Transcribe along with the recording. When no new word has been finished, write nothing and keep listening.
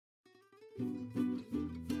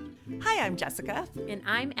Hi, I'm Jessica. And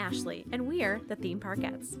I'm Ashley, and we're the Theme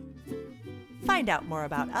Parkettes. Find out more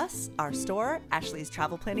about us, our store, Ashley's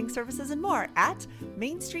travel planning services, and more at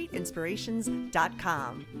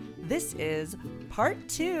mainstreetinspirations.com. This is part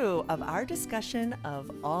 2 of our discussion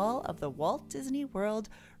of all of the Walt Disney World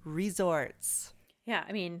resorts. Yeah,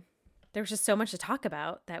 I mean, there was just so much to talk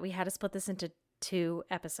about that we had to split this into 2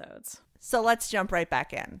 episodes. So let's jump right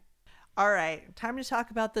back in. All right, time to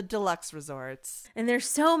talk about the deluxe resorts. And there's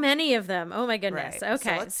so many of them. Oh my goodness. Right. Okay.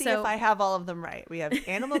 So let's see if I have all of them right. We have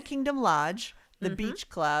Animal Kingdom Lodge, the Beach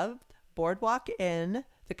Club, Boardwalk Inn,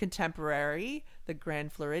 the Contemporary, the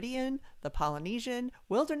Grand Floridian, the Polynesian,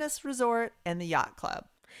 Wilderness Resort, and the Yacht Club.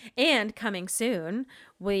 And coming soon,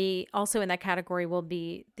 we also in that category will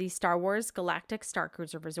be the Star Wars Galactic Star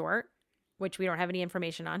Cruiser Resort, which we don't have any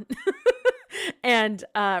information on. And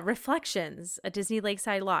Reflections, a Disney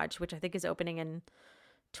Lakeside Lodge, which I think is opening in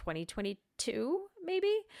 2022,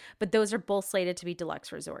 maybe. But those are both slated to be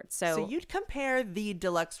deluxe resorts. So you'd compare the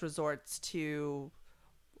deluxe resorts to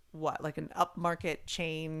what, like an upmarket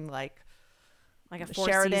chain, like a Four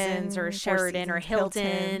Sheraton, Seasons or Sheraton or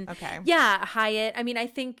Hilton. Okay. Yeah, Hyatt. I mean, I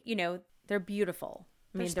think, they're beautiful.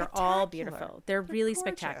 They're They're all spectacular. beautiful. They're really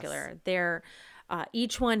gorgeous. spectacular. They're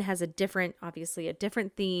each one has a different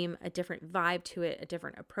theme, a different vibe to it, a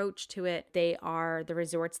different approach to it. They are the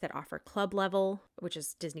resorts that offer club level, which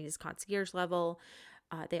is Disney's concierge level.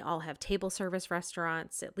 They all have table service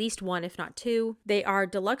restaurants, at least one, if not two. They are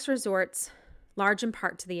deluxe resorts, large in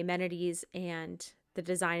part to the amenities and the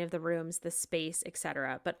design of the rooms, the space,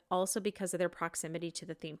 etc., but also because of their proximity to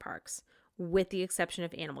the theme parks, with the exception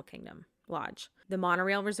of Animal Kingdom Lodge. The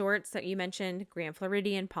monorail resorts that you mentioned, Grand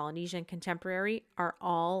Floridian, Polynesian, Contemporary, are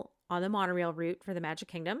all on the monorail route for the Magic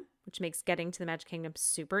Kingdom, which makes getting to the Magic Kingdom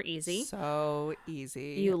super easy. So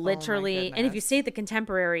easy. You literally, Oh my and if you goodness. stay at the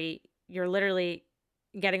Contemporary, you're literally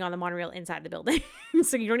getting on the monorail inside the building.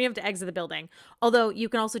 So you don't even have to exit the building. Although you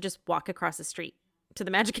can also just walk across the street to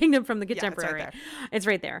the Magic Kingdom from the Contemporary. It's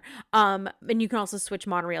right there. And you can also switch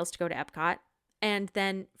monorails to go to Epcot. And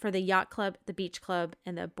then for the Yacht Club, the Beach Club,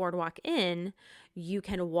 and the Boardwalk Inn, you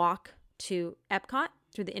can walk to Epcot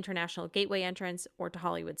through the International Gateway entrance or to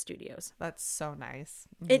Hollywood Studios. That's so nice.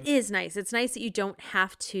 It is nice. It's nice that you don't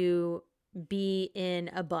have to be in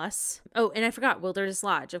a bus. Oh, and I forgot Wilderness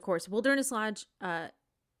Lodge, of course. Wilderness Lodge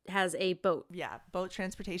has a boat. Yeah, boat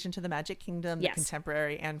transportation to the Magic Kingdom, Yes. the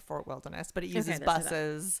Contemporary, and Fort Wilderness, but it uses that's what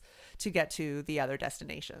buses to get to the other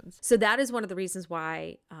destinations. So that is one of the reasons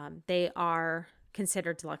why they are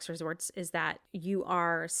considered deluxe resorts, is that you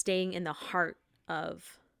are staying in the heart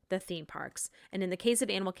of the theme parks. And in the case of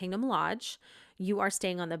Animal Kingdom Lodge, you are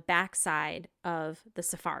staying on the backside of the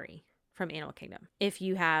safari from Animal Kingdom. If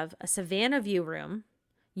you have a Savannah view room,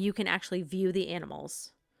 you can actually view the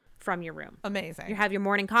animals from your room. Amazing. You have your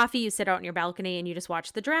morning coffee, you sit out on your balcony, and you just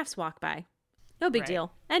watch the giraffes walk by. No big Right.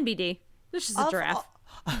 deal. NBD. There's just a giraffe.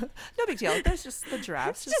 No big deal. There's just the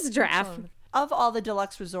giraffes. It's just a giraffe. Of all the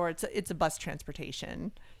deluxe resorts, it's a bus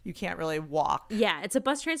transportation. You can't really walk. Yeah, it's a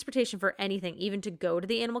bus transportation for anything, even to go to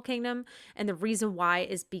the Animal Kingdom. And the reason why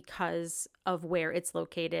is because of where it's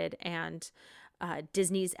located and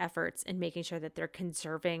Disney's efforts in making sure that they're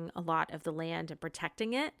conserving a lot of the land and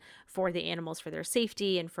protecting it for the animals, for their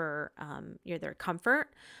safety and for their comfort.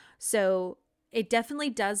 So it definitely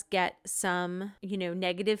does get some,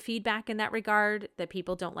 negative feedback in that regard, that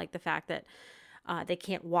people don't like the fact that they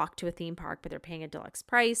can't walk to a theme park, but they're paying a deluxe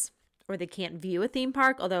price, or they can't view a theme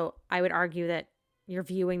park. Although I would argue that you're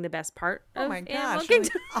viewing the best part of Oh my Animal gosh.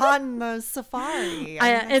 Kingdom. On the safari.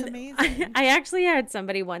 That's amazing. I actually had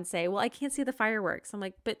somebody once say, well, I can't see the fireworks. I'm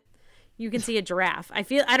like, but you can see a giraffe. I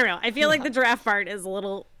don't know. I feel like the giraffe part is a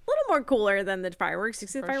little more cooler than the fireworks. You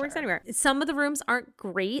see the fireworks anywhere. Some of the rooms aren't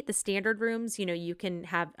great. The standard rooms, you can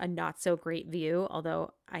have a not so great view,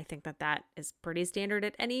 although I think that is pretty standard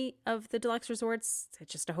at any of the deluxe resorts.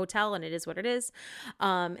 It's just a hotel and it is what it is.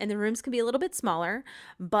 And the rooms can be a little bit smaller,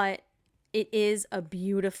 but it is a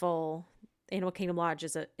beautiful, Animal Kingdom Lodge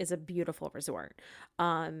is a beautiful resort.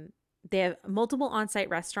 They have multiple on-site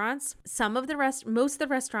restaurants. Most of the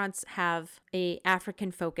restaurants have a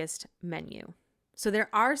African-focused menu. So there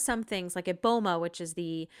are some things like at Boma, which is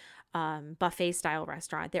the buffet style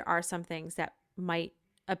restaurant, there are some things that might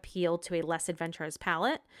appeal to a less adventurous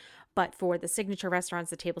palate. But for the signature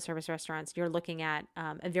restaurants, the table service restaurants, you're looking at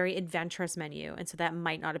a very adventurous menu. And so that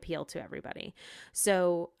might not appeal to everybody.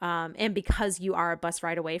 So, and because you are a bus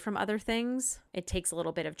ride away from other things, it takes a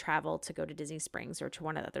little bit of travel to go to Disney Springs or to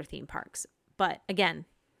one of the other theme parks. But again,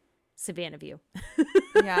 Savannah View.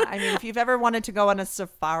 Yeah, I mean, if you've ever wanted to go on a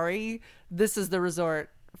safari, this is the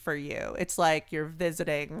resort for you. It's like you're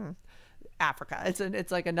visiting Africa.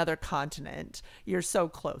 It's like another continent. You're so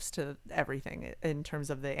close to everything in terms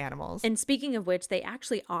of the animals. And speaking of which, they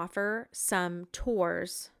actually offer some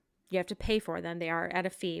tours. You have to pay for them. They are at a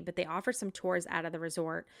fee, but they offer some tours out of the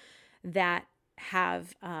resort that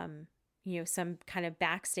have some kind of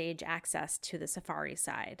backstage access to the safari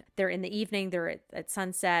side. They're in the evening, they're at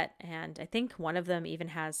sunset, and I think one of them even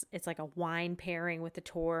has, it's like a wine pairing with the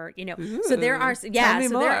tour, Ooh, so there are, tell me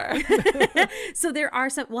more. So there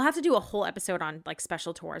are some, we'll have to do a whole episode on like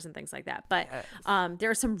special tours and things like that. But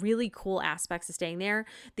there are some really cool aspects of staying there.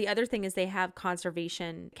 The other thing is they have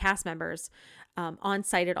conservation cast members on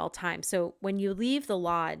site at all times. So when you leave the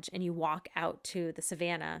lodge and you walk out to the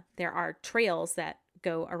savannah, there are trails that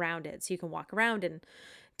go around it. So you can walk around and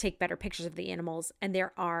take better pictures of the animals. And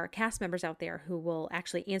there are cast members out there who will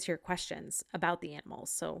actually answer your questions about the animals.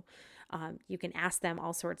 So you can ask them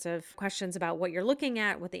all sorts of questions about what you're looking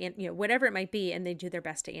at, what whatever it might be, and they do their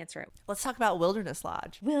best to answer it. Let's talk about Wilderness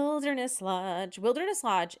Lodge. Wilderness Lodge. Wilderness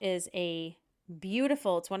Lodge is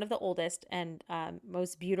it's one of the oldest and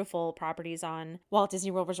most beautiful properties on Walt Disney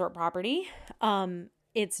World Resort property.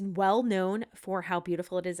 It's well known for how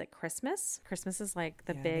beautiful it is at Christmas. Christmas is like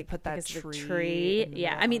the big, put that tree.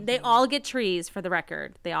 Yeah, I mean, they all get trees, for the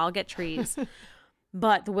record. They all get trees.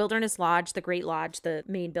 But the Wilderness Lodge, the Great Lodge, the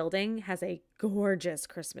main building, has a gorgeous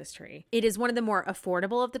Christmas tree. It is one of the more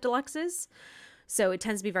affordable of the deluxes. So it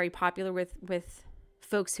tends to be very popular with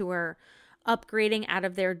folks who are upgrading out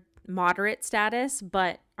of their moderate status,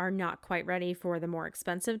 but are not quite ready for the more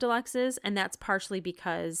expensive deluxes. And that's partially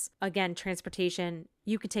because, again, transportation,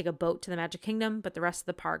 you could take a boat to the Magic Kingdom, but the rest of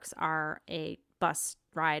the parks are a bus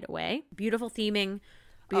ride away. Beautiful theming,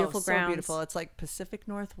 beautiful grounds. So beautiful. It's like Pacific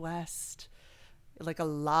Northwest, like a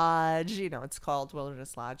lodge, it's called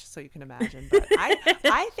Wilderness Lodge, so you can imagine. But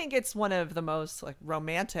I think it's one of the most like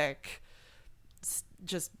romantic,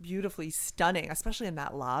 just beautifully stunning, especially in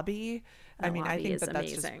that lobby. I think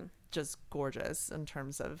that's just gorgeous in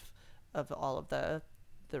terms of all of the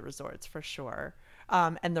resorts for sure.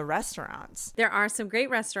 And the restaurants. There are some great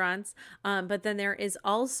restaurants, but then there is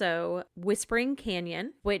also Whispering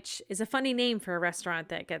Canyon, which is a funny name for a restaurant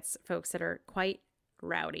that gets folks that are quite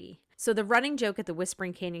rowdy. So the running joke at the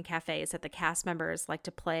Whispering Canyon Cafe is that the cast members like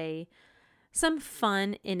to play some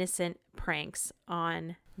fun, innocent pranks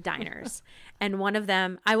on diners. And one of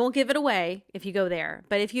them, I won't give it away if you go there,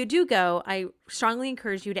 but if you do go, I strongly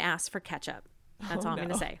encourage you to ask for ketchup. That's all I'm going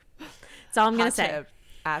to say. That's all I'm going to say.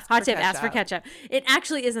 Ask for ketchup. It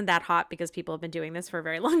actually isn't that hot because people have been doing this for a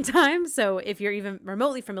very long time. So if you're even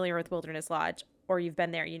remotely familiar with Wilderness Lodge or you've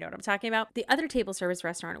been there, you know what I'm talking about. The other table service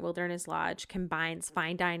restaurant at Wilderness Lodge combines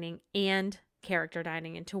fine dining and character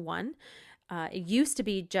dining into one. It used to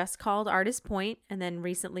be just called Artist Point, and then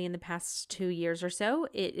recently in the past 2 years or so,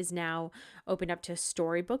 it is now opened up to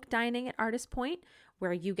storybook dining at Artist Point,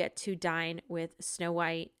 where you get to dine with Snow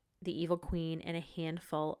White, the Evil Queen, and a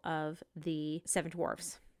handful of the Seven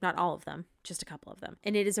Dwarfs. Not all of them, just a couple of them.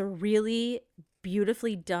 And it is a really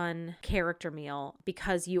beautifully done character meal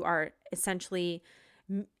because you are essentially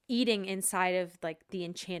eating inside of like the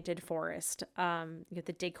enchanted forest.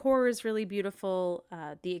 The decor is really beautiful.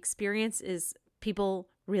 The experience is, people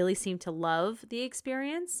really seem to love the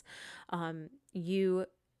experience. You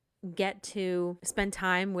get to spend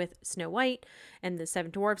time with Snow White and the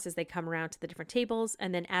Seven Dwarfs as they come around to the different tables.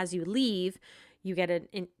 And then as you leave, you get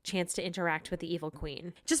a chance to interact with the Evil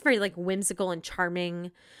Queen. Just very like whimsical and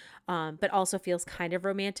charming, but also feels kind of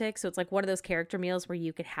romantic. So it's like one of those character meals where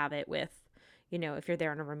you could have it with, if you're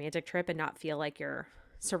there on a romantic trip and not feel like you're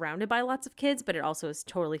surrounded by lots of kids, but it also is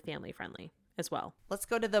totally family friendly as well. Let's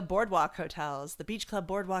go to the Boardwalk hotels, the Beach Club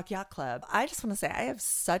Boardwalk Yacht Club. I just want to say I have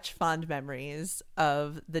such fond memories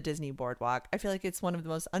of the Disney Boardwalk. I feel like it's one of the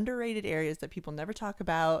most underrated areas that people never talk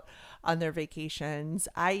about on their vacations.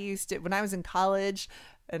 When I was in college,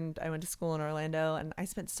 and I went to school in Orlando, and I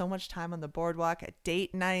spent so much time on the boardwalk at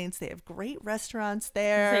date nights. They have great restaurants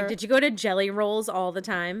there. Like, did you go to Jelly Rolls all the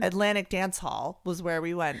time? Atlantic Dance Hall was where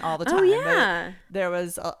we went all the time. Oh yeah, there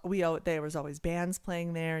was always bands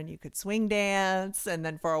playing there, and you could swing dance. And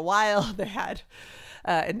then for a while, they had,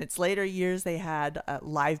 in its later years, they had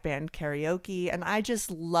live band karaoke, and I just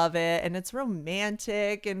love it. And it's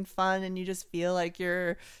romantic and fun, and you just feel like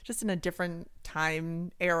you're just in a different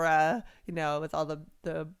time era, with all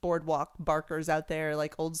the boardwalk barkers out there,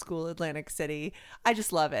 like old school Atlantic City. I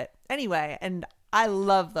just love it. Anyway, and I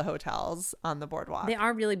love the hotels on the boardwalk. They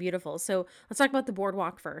are really beautiful. So let's talk about the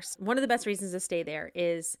boardwalk first. One of the best reasons to stay there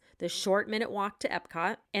is the short minute walk to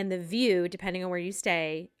Epcot, and the view, depending on where you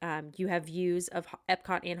stay, you have views of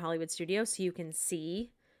Epcot and Hollywood Studios, so you can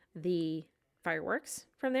see the fireworks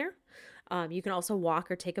from there. You can also walk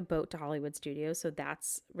or take a boat to Hollywood Studios, so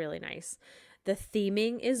that's really nice. The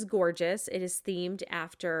theming is gorgeous. It is themed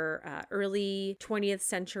after early 20th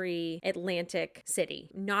century Atlantic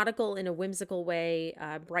city. Nautical in a whimsical way,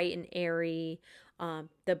 bright and airy.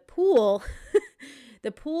 The pool,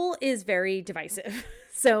 the pool is very divisive.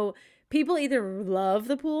 So people either love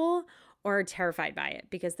the pool or are terrified by it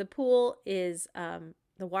because the pool is,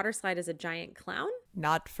 the water slide is a giant clown.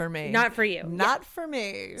 Not for me. Not for you. Not for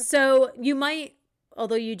me. So you might,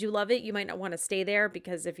 although you do love it, you might not want to stay there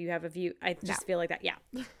because if you have a view, I just feel like that. Yeah.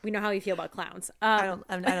 We know how you feel about clowns. I don't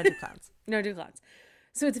do clowns. No, do clowns.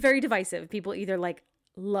 So it's very divisive. People either like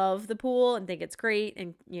love the pool and think it's great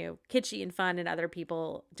and, you know, kitschy and fun, and other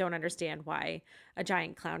people don't understand why a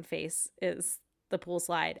giant clown face is the pool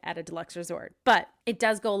slide at a deluxe resort. But it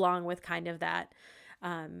does go along with kind of that,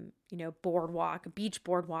 you know, beach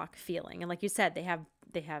boardwalk feeling. And like you said, they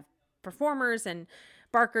have performers and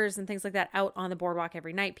barkers and things like that out on the boardwalk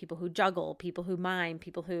every night. People who juggle, people who mime,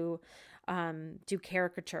 people who do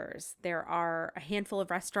caricatures. There are a handful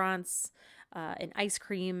of restaurants, an ice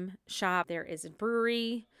cream shop. There is a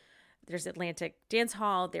brewery. There's Atlantic Dance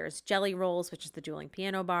Hall. There's Jelly Rolls, which is the dueling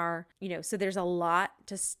piano bar. You know, so there's a lot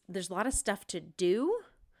of stuff to do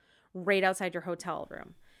right outside your hotel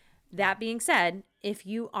room. That being said, if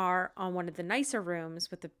you are on one of the nicer rooms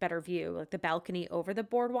with a better view, like the balcony over the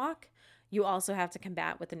boardwalk, you also have to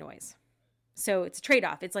combat with the noise. So it's a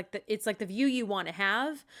trade-off. It's like the view you want to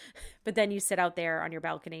have, but then you sit out there on your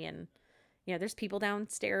balcony and, you know, there's people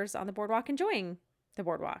downstairs on the boardwalk enjoying the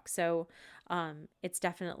boardwalk. So it's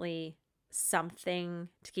definitely something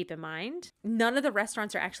to keep in mind. None of the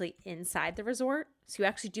restaurants are actually inside the resort, so you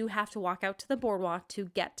actually do have to walk out to the boardwalk to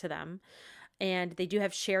get to them. And they do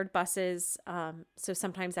have shared buses, so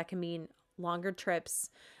sometimes that can mean longer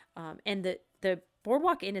trips. And the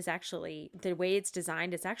Boardwalk Inn is actually, the way it's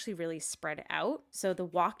designed, it's actually really spread out. So the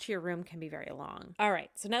walk to your room can be very long. All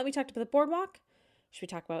right, so now that we talked about the boardwalk, should we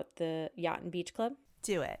talk about the Yacht and Beach Club?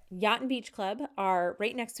 Do it. Yacht and Beach Club are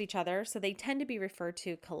right next to each other, so they tend to be referred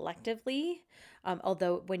to collectively.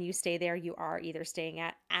 Although when you stay there, you are either staying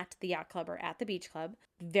at the Yacht Club or at the Beach Club.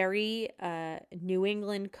 Very New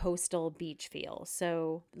England coastal beach feel.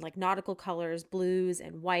 So like nautical colors, blues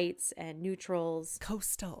and whites and neutrals.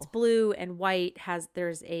 Coastal. It's blue and white.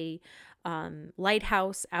 There's a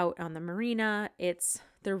lighthouse out on the marina.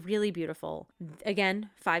 They're really beautiful.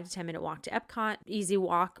 Again, 5 to 10 minute walk to Epcot, easy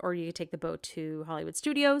walk, or you can take the boat to Hollywood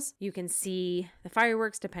Studios. You can see the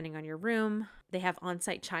fireworks depending on your room. They have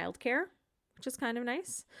on-site childcare, which is kind of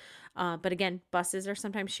nice. But again, buses are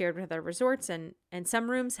sometimes shared with other resorts, and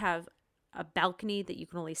some rooms have a balcony that you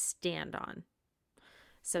can only stand on.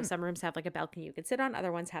 So some rooms have like a balcony you can sit on.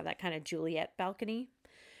 Other ones have that kind of Juliet balcony.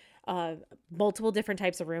 Multiple different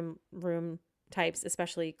types of room types,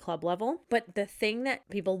 especially club level. But the thing that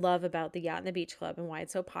people love about the Yacht and the Beach Club and why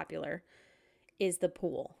it's so popular is the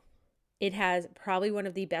pool. It has probably one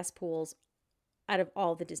of the best pools out of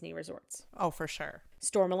all the Disney resorts. Oh, for sure.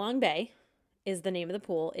 Stormalong Bay is the name of the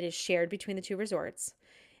pool. It is shared between the two resorts.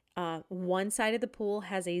 One side of the pool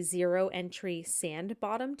has a 0 entry sand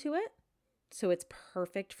bottom to it, so it's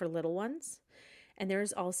perfect for little ones. And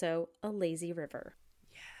there's also a lazy river.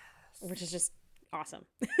 Yes. Which is just awesome.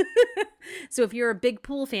 So if you're a big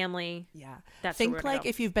pool family, yeah, that's think like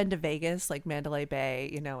if you've been to Vegas, like Mandalay Bay,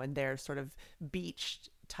 you know, and their sort of beach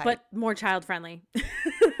type, but more child friendly.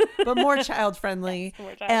 but more child friendly. Yes,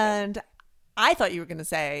 more and I thought you were going to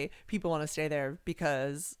say people want to stay there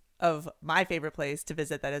because of my favorite place to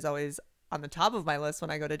visit that is always on the top of my list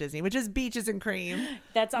when I go to Disney, which is Beaches and Cream.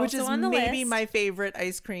 That's also which is on the maybe list. my favorite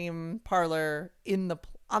ice cream parlor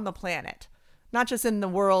on the planet. Not just in the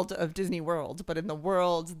world of Disney World, but in the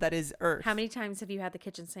world that is Earth. How many times have you had the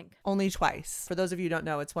kitchen sink? Only twice. For those of you who don't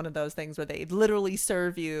know, it's one of those things where they literally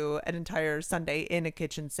serve you an entire sundae in a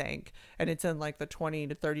kitchen sink, and it's in like the $20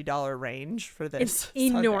 to $30 range for this. It's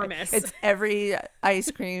enormous. Sundae. It's every ice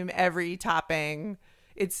cream, every topping.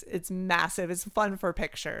 It's massive. It's fun for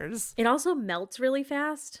pictures. It also melts really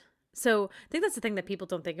fast. So I think that's the thing that people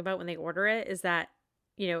don't think about when they order it is that,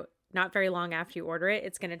 you know, not very long after you order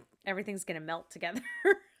it, everything's gonna melt together.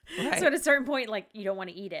 Right. So at a certain point, like you don't want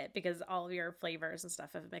to eat it because all of your flavors and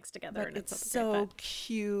stuff have mixed together. But and it's so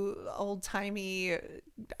cute, old timey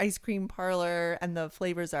ice cream parlor, and the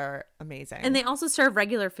flavors are amazing. And they also serve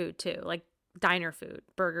regular food too, like diner food,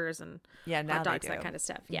 burgers and hot dogs, that kind of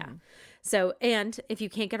stuff. Yeah. Mm-hmm. So, and if you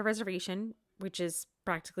can't get a reservation, which is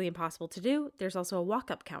practically impossible to do, there's also a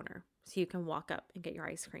walk-up counter, so you can walk up and get your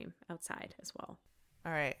ice cream outside as well.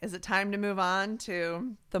 All right. Is it time to move on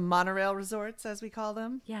to the monorail resorts, as we call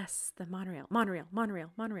them? Yes, the monorail.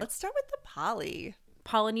 Let's start with the Poly.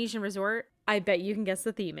 Polynesian Resort, I bet you can guess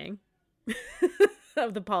the theming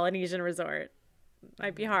of the Polynesian Resort.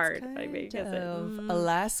 Might be hard. I may guess it.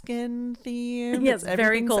 Alaskan theme. Yes,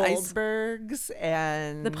 very cold. Icebergs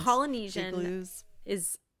and the Polynesian igloos.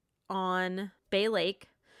 is on Bay Lake.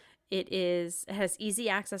 It has easy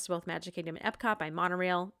access to both Magic Kingdom and Epcot by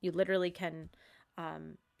monorail. You literally can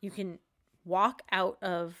walk out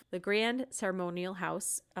of the Grand Ceremonial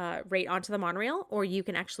House right onto the monorail, or you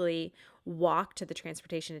can actually walk to the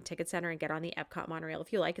Transportation and Ticket Center and get on the Epcot monorail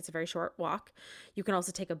if you like. It's a very short walk. You can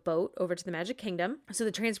also take a boat over to the Magic Kingdom. So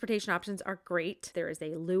the transportation options are great. There is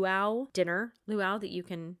a luau that you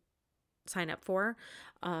can sign up for.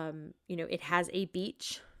 It has a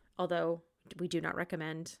beach, although we do not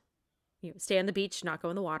recommend stay on the beach, not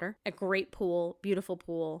go in the water. A great pool, beautiful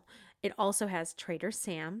pool. It also has Trader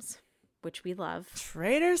Sam's, which we love.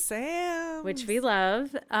 Trader Sam's. Which we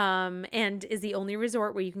love. And is the only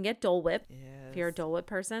resort where you can get Dole Whip. Yes. If you're a Dole Whip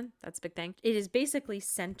person, that's a big thing. It is basically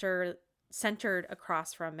centered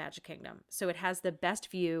across from Magic Kingdom. So it has the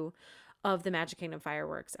best view of the Magic Kingdom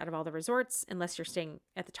fireworks out of all the resorts, unless you're staying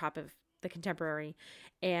at the top of the Contemporary.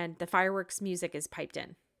 And the fireworks music is piped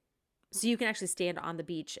in. So you can actually stand on the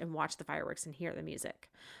beach and watch the fireworks and hear the music,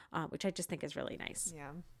 which I just think is really nice. Yeah.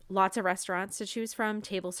 Lots of restaurants to choose from,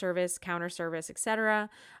 table service, counter service, etc.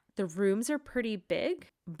 The rooms are pretty big,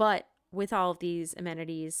 but with all of these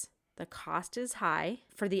amenities, the cost is high.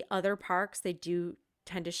 For the other parks, they do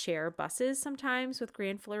tend to share buses sometimes with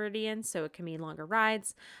Grand Floridian, so it can mean longer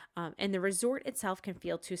rides. And the resort itself can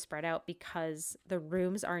feel too spread out because the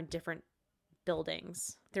rooms are in different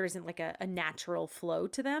buildings. There isn't like a natural flow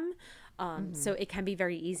to them. So it can be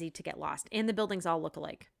very easy to get lost. And the buildings all look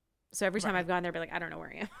alike. So every time I've gone there, I'll be like, I don't know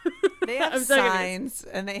where I am. They have signs,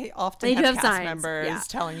 and they often have cast signs, members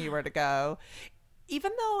telling you where to go.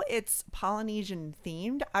 Even though it's Polynesian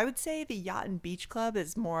themed, I would say the Yacht and Beach Club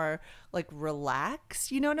is more like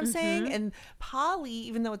relaxed. You know what I'm saying? And Poly,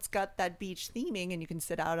 even though it's got that beach theming and you can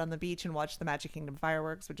sit out on the beach and watch the Magic Kingdom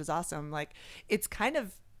fireworks, which is awesome, like it's kind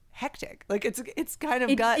of hectic. Like it's kind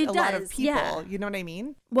of got a lot of people. You know what I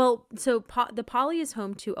mean? Well, so the Poly is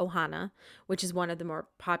home to Ohana, which is one of the more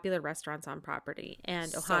popular restaurants on property.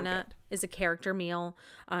 And Ohana is a character meal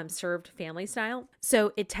served family style.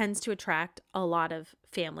 So it tends to attract a lot of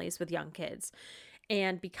families with young kids.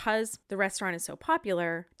 And because the restaurant is so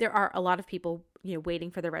popular, there are a lot of people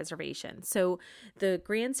waiting for their reservation. So the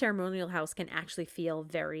Grand Ceremonial House can actually feel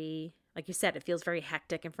very, like you said, it feels very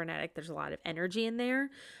hectic and frenetic. There's a lot of energy in there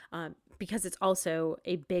because it's also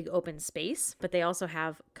a big open space. But they also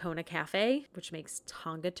have Kona Cafe, which makes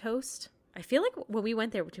Tonga toast. I feel like when we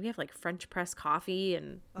went there, we have like French press coffee,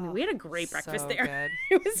 and we had a great breakfast there.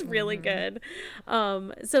 It was really good.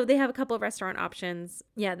 So they have a couple of restaurant options.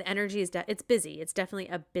 Yeah, the energy is it's busy. It's definitely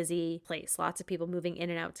a busy place. Lots of people moving in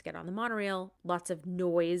and out to get on the monorail. Lots of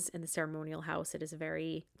noise in the ceremonial house. It is a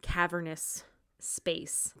very cavernous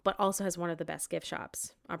space, but also has one of the best gift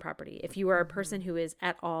shops on property. If you are a person who is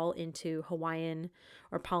at all into Hawaiian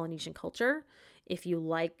or Polynesian culture, if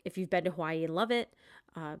you've been to Hawaii and love it,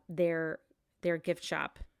 their gift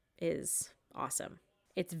shop is awesome.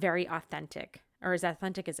 It's very authentic, or as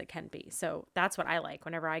authentic as it can be. So that's what I like.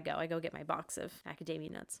 Whenever I go get my box of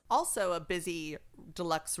macadamia nuts. Also a busy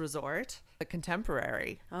deluxe resort, the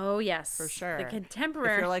Contemporary. Oh, yes. For sure. The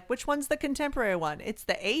Contemporary. If you're like, which one's the Contemporary one? It's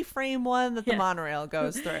the A-frame one that the monorail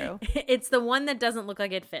goes through. It's the one that doesn't look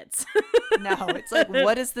like it fits. No, it's like,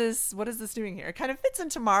 what is this doing here? It kind of fits in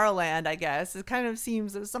Tomorrowland, I guess. It kind of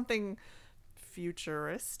seems there's something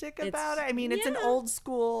futuristic about it. I mean, it's an old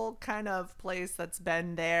school kind of place that's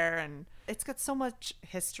been there, and it's got so much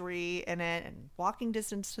history in it and walking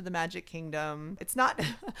distance to the Magic Kingdom. It's not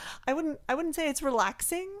I wouldn't say it's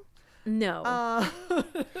relaxing. No.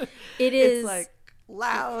 It is. It's like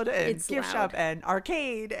loud and gift shop and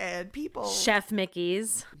arcade and people. Chef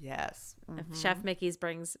Mickey's. Yes. Mm-hmm. Chef Mickey's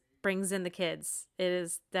brings in the kids. It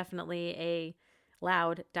is definitely a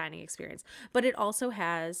loud dining experience. But it also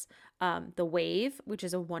has the Wave, which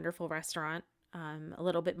is a wonderful restaurant, a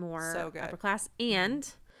little bit more upper class,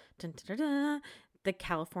 and the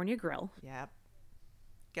California Grill. Yep.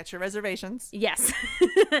 Get your reservations. Yes.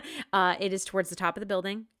 It is towards the top of the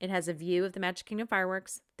building. It has a view of the Magic Kingdom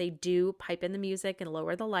fireworks. They do pipe in the music and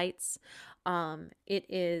lower the lights. It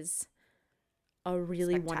is a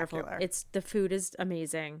really wonderful. The food is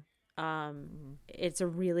amazing. It's a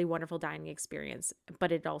really wonderful dining experience,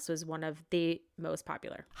 but it also is one of the most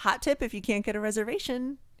popular. Hot tip: if you can't get a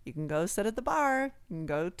reservation, you can go sit at the bar, you can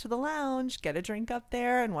go to the lounge, get a drink up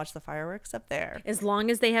there, and watch the fireworks up there. As long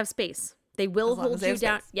as they have space. They will hold you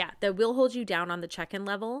down. Yeah, they will hold you down on the check-in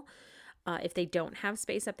level. if they don't have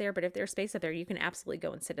space up there. But if there's space up there, you can absolutely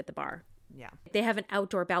go and sit at the bar. Yeah. They have an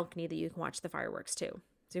outdoor balcony that you can watch the fireworks too.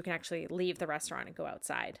 So you can actually leave the restaurant and go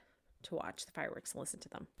outside to watch the fireworks and listen to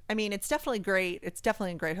them. I mean, it's definitely great. It's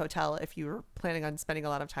definitely a great hotel if you're planning on spending a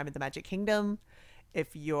lot of time at the Magic Kingdom.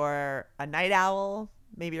 If you're a night owl,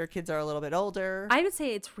 maybe your kids are a little bit older. I would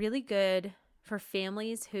say it's really good for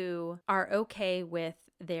families who are okay with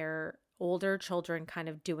their older children kind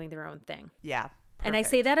of doing their own thing. Yeah. And I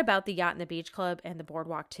perfect. say that about the Yacht and the Beach Club and the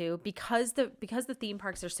Boardwalk too, because the theme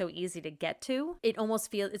parks are so easy to get to. It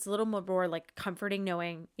almost feels, it's a little more like comforting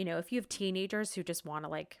knowing, you know, if you have teenagers who just want to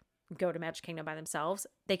like go to Magic Kingdom by themselves,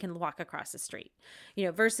 they can walk across the street, you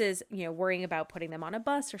know, versus, you know, worrying about putting them on a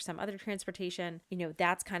bus or some other transportation. You know,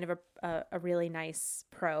 that's kind of a really nice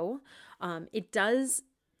pro. It does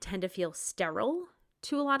tend to feel sterile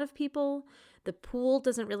to a lot of people. The pool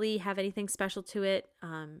doesn't really have anything special to it.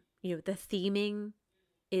 You know, the theming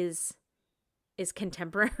is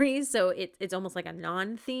contemporary, so it's almost like a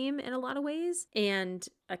non-theme in a lot of ways. And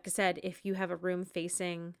like I said, if you have a room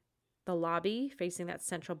facing the lobby, facing that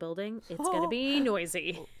central building, it's going to be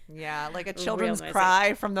noisy. Yeah, like a children's noisy.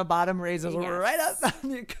 cry from the bottom raises Yes. right up on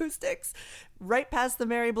the acoustics, right past the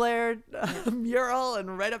Mary Blair mural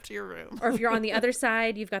and right up to your room. Or if you're on the other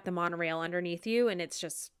side, you've got the monorail underneath you and it's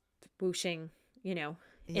just whooshing, you know,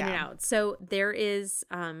 in and Yeah. out. So there is,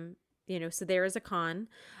 you know, so there is a con,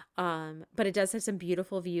 but it does have some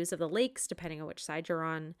beautiful views of the lakes, depending on which side you're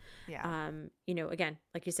on. Yeah. You know, again,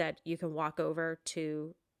 like you said, you can walk over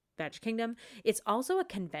to Magic Kingdom. It's also a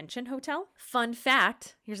convention hotel. Fun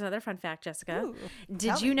fact. Here's another fun fact, Jessica. Ooh, Did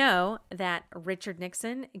tell you me. know that Richard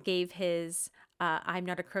Nixon gave his I'm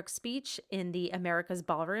Not a Crook speech in the America's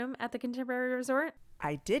Ballroom at the Contemporary Resort?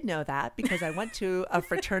 I did know that because I went to a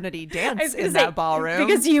fraternity I dance was gonna in say, that ballroom.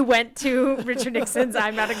 Because you went to Richard Nixon's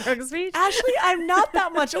I'm Not a Crook speech? Ashley, I'm not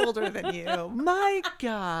that much older than you. My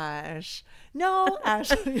gosh. No,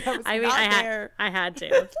 Ashley, I was I mean, not there. I had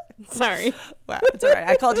to. Sorry. Well, it's all right.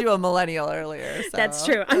 I called you a millennial earlier. So That's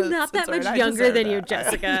true. I'm not that all right. much I younger deserve than you, that.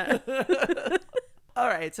 Jessica. All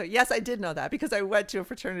right. So, yes, I did know that because I went to a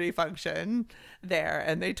fraternity function there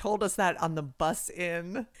and they told us that on the bus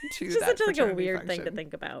in to It's just that such like a fraternity weird thing to function.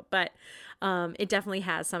 think about, but it definitely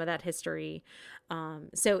has some of that history.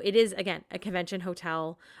 So it is, again, a convention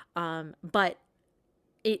hotel, but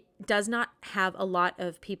it does not have a lot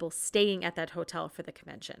of people staying at that hotel for the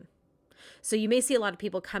convention. So you may see a lot of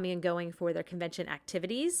people coming and going for their convention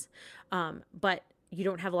activities, but you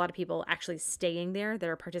don't have a lot of people actually staying there that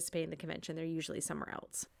are participating in the convention. They're usually somewhere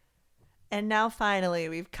else. And now finally,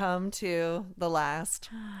 we've come to the last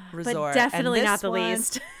resort. But definitely And not this the one-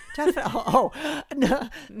 least. No,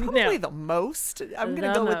 probably No. the most. I'm going to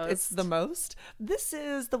The go with it's most. the most. This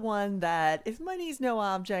is the one that if money's no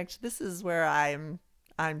object, this is where I'm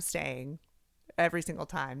staying every single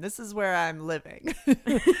time. This is where I'm living.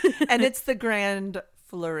 And it's the Grand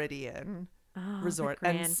Floridian Oh, the Resort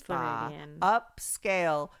Grand and Spa. Floridian.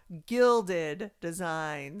 Upscale, gilded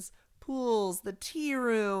designs, pools, the tea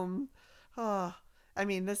room. Oh, I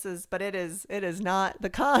mean, it is not, the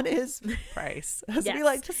con is price. As we Yes.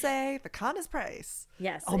 like to say, the con is price.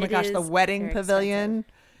 Yes. Oh my it gosh, the is wedding very pavilion.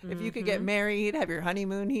 expensive. If you could get married, have your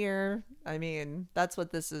honeymoon here. I mean, that's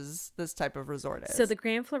what this type of resort is. So the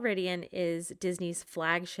Grand Floridian is Disney's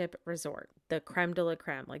flagship resort, the creme de la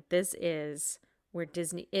creme. Like this is where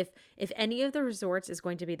Disney, if any of the resorts is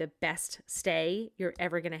going to be the best stay you're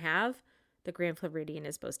ever going to have, the Grand Floridian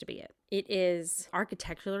is supposed to be it. It is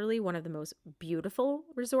architecturally one of the most beautiful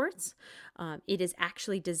resorts. It is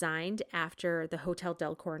actually designed after the Hotel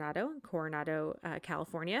del Coronado,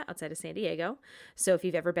 California, outside of San Diego. So if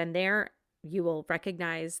you've ever been there, you will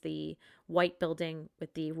recognize the white building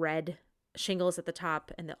with the red shingles at the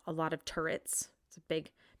top and a lot of turrets. It's a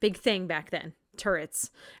big thing back then. Turrets.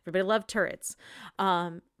 Everybody loved turrets.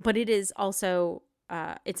 But it is also,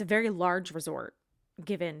 it's a very large resort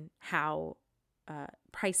given how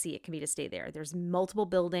pricey it can be to stay there. There's multiple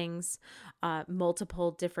buildings,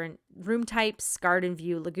 multiple different room types, garden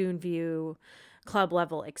view, lagoon view, club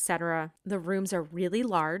level, etc. The rooms are really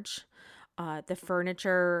large. The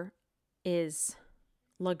furniture is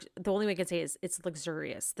the only way I can say is it's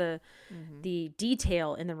luxurious. The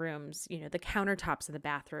detail in the rooms, you know, the countertops in the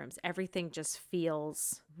bathrooms, everything just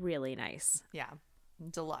feels really nice. yeah,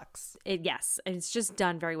 deluxe. Yes, and it's just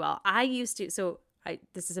done very well.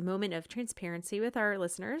 This is a moment of transparency with our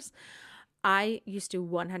listeners. I used to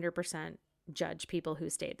 100% judge people who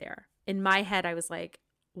stayed there. In my head, I was like,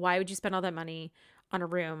 why would you spend all that money on a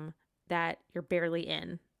room that you're barely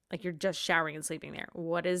in? Like you're just showering and sleeping there.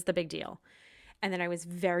 What is the big deal? And then I was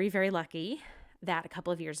very, very lucky. that a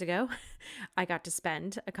couple of years ago, I got to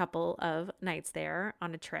spend a couple of nights there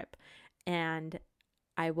on a trip. And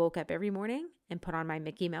I woke up every morning and put on my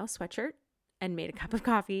Mickey Mouse sweatshirt and made a cup of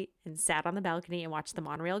coffee and sat on the balcony and watched the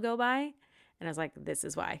monorail go by. And I was like, this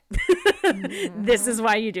is why. This is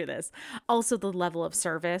why you do this. Also, the level of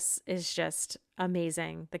service is just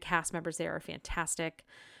amazing. The cast members there are fantastic.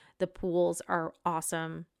 The pools are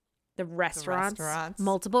awesome. The restaurants,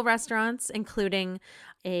 multiple restaurants, including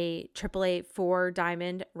a AAA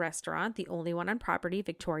 4-diamond restaurant, the only one on property,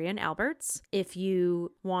 Victoria and Albert's. If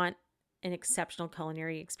you want an exceptional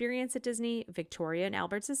culinary experience at Disney, Victoria and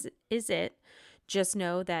Albert's is it. Just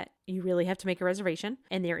know that you really have to make a reservation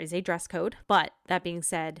and there is a dress code. But that being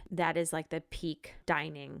said, that is like the peak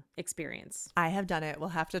dining experience. I have done it. We'll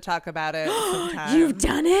have to talk about it sometime. You've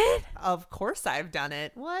done it? Of course I've done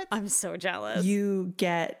it. What? I'm so jealous. You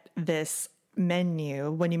get this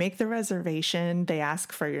menu. When you make the reservation, they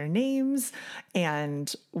ask for your names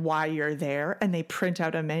and why you're there, and they print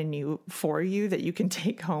out a menu for you that you can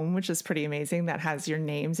take home, which is pretty amazing. That has your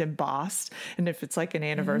names embossed, and if it's like an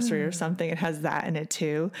anniversary or something, it has that in it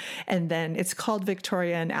too. And then it's called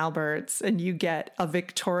Victoria and Albert's, and you get a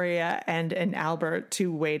Victoria and an Albert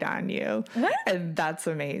to wait on you. What? And that's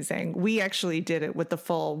amazing. We actually did it with the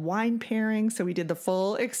full wine pairing, so we did the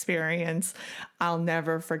full experience. I'll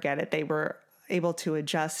never forget it. They were able to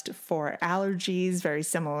adjust for allergies, very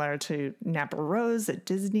similar to Napa Rose at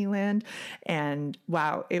Disneyland. And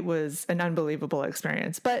wow, it was an unbelievable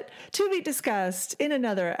experience, but to be discussed in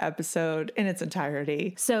another episode in its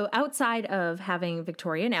entirety. So outside of having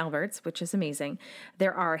Victoria and Albert's, which is amazing,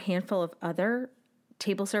 there are a handful of other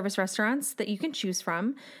table service restaurants that you can choose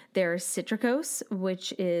from. There's Citricos,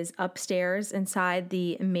 which is upstairs inside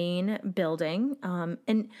the main building.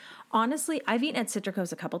 And honestly, I've eaten at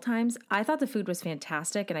Citricos a couple times. I thought the food was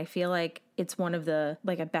fantastic, and I feel like it's one of the,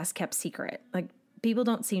 like, a best kept secret. Like, people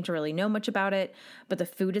don't seem to really know much about it, but the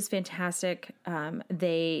food is fantastic.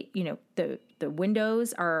 The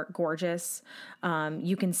windows are gorgeous.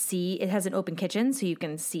 You can see, it has an open kitchen, so you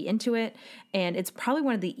can see into it. And it's probably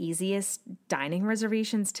one of the easiest dining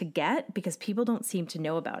reservations to get because people don't seem to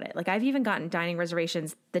know about it. Like, I've even gotten dining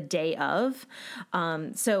reservations the day of.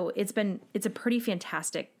 So it's a pretty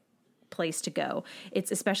fantastic place to go.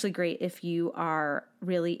 It's especially great if you are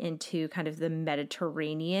really into kind of the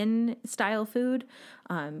Mediterranean style food.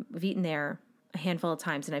 We've eaten there a handful of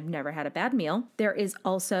times and I've never had a bad meal. There is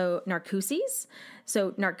also Narcoossee's.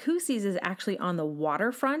 So Narcoossee's is actually on the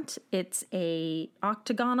waterfront. It's a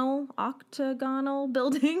octagonal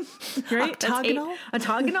building, right? Octagonal?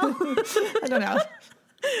 Octagonal? I don't know.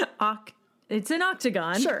 It's an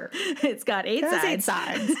octagon. Sure. It's got 8 sides. 8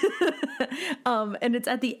 sides. And it's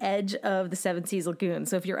at the edge of the Seven Seas Lagoon.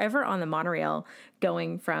 So if you're ever on the monorail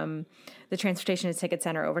going from the Transportation and Ticket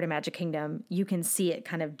Center over to Magic Kingdom, you can see it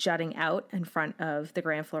kind of jutting out in front of the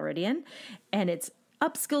Grand Floridian. And it's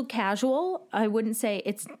upscale casual. I wouldn't say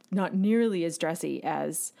it's not nearly as dressy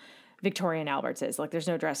as Victoria and Albert's is. Like, there's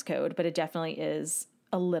no dress code, but it definitely is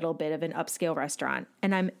a little bit of an upscale restaurant.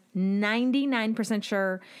 And I'm 99%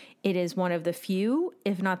 sure it is one of the few,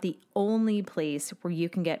 if not the only place where you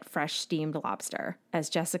can get fresh steamed lobster. As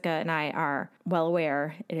Jessica and I are well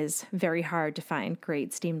aware, it is very hard to find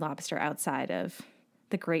great steamed lobster outside of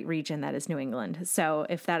the great region that is New England. So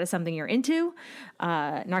if that is something you're into,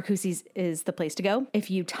 Narcoossee's is the place to go.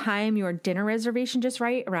 If you time your dinner reservation just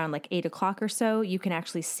right, around like 8 o'clock or so, you can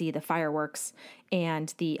actually see the fireworks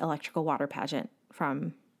and the electrical water pageant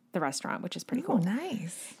from the restaurant, which is pretty cool.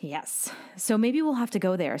 Nice. Yes. So maybe we'll have to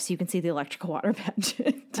go there so you can see the electrical water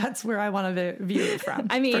pageant. That's where I want to view it from.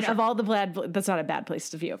 I mean, of all the that's not a bad place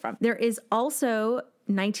to view it from. There is also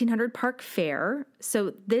 1900 Park Fair.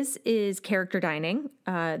 So this is character dining.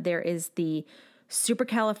 There is the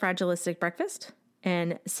Supercalifragilistic breakfast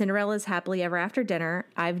and Cinderella's Happily Ever After dinner.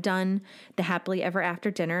 I've done the Happily Ever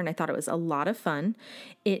After dinner, and I thought it was a lot of fun.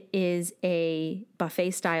 It is a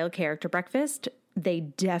buffet-style character breakfast. They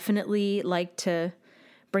definitely like to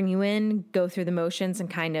bring you in, go through the motions, and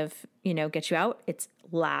kind of, get you out. It's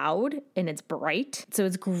loud and it's bright, so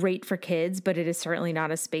it's great for kids, but it is certainly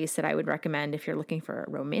not a space that I would recommend if you're looking for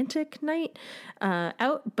a romantic night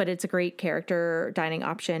out. But it's a great character dining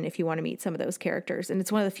option if you want to meet some of those characters, and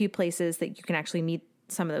it's one of the few places that you can actually meet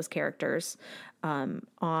some of those characters on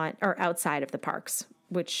or outside of the parks,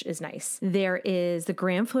 which is nice. There is the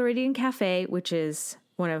Grand Floridian Cafe, which is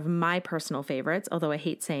one of my personal favorites, although I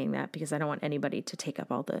hate saying that because I don't want anybody to take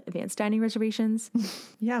up all the advanced dining reservations.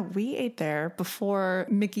 Yeah, we ate there before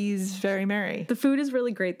Mickey's Very Merry. The food is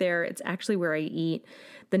really great there. It's actually where I eat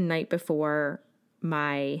the night before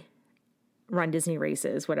my run Disney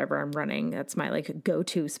races, whatever I'm running. That's my like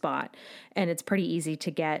go-to spot. And it's pretty easy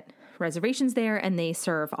to get reservations there, and they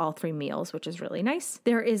serve all 3 meals, which is really nice.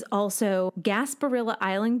 There is also Gasparilla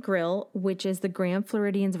Island Grill, which is the Grand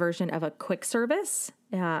Floridian's version of a quick service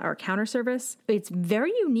or counter service. It's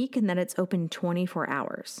very unique in that it's open 24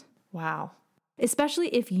 hours. Wow. Especially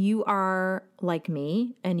if you are like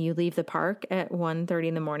me and you leave the park at 1:30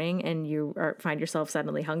 in the morning and you find yourself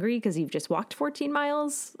suddenly hungry because you've just walked 14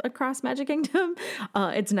 miles across Magic Kingdom.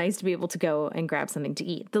 It's nice to be able to go and grab something to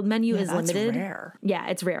eat. The menu is limited. Rare. Yeah,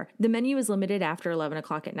 it's rare. The menu is limited after 11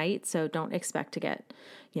 o'clock at night, so don't expect to get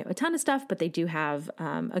a ton of stuff, but they do have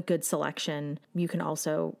a good selection. You can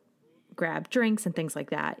also grab drinks and things like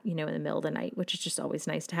that, in the middle of the night, which is just always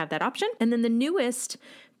nice to have that option. And then the newest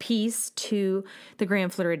piece to the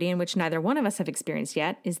Grand Floridian, which neither one of us have experienced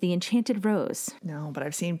yet, is the Enchanted Rose. No, but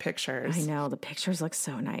I've seen pictures. I know, the pictures look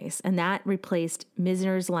so nice. And that replaced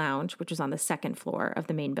Mizner's Lounge, which was on the 2nd floor of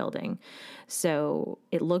the main building. So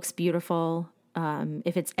it looks beautiful.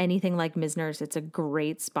 If it's anything like Mizner's, it's a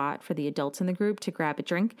great spot for the adults in the group to grab a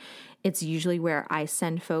drink. It's usually where I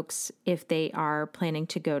send folks if they are planning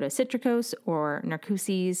to go to Citricos or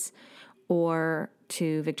Narcoossee's or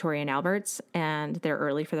to Victoria and Albert's and they're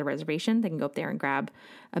early for the reservation. They can go up there and grab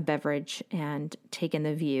a beverage and take in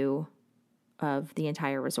the view of the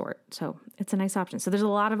entire resort. So it's a nice option. So there's a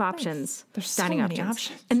lot of options. There's so dining many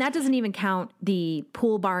options. And that doesn't even count the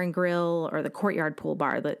pool bar and grill or the courtyard pool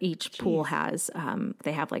bar that each pool has.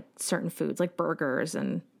 They have like certain foods like burgers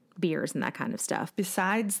and beers and that kind of stuff.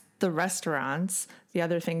 Besides the restaurants, the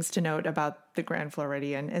other things to note about the Grand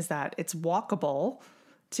Floridian is that it's walkable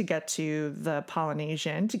to get to the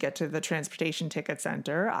Polynesian, to get to the transportation ticket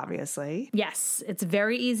center, obviously. Yes, it's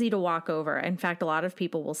very easy to walk over. In fact, a lot of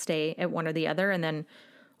people will stay at one or the other and then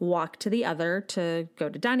walk to the other to go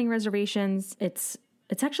to dining reservations. It's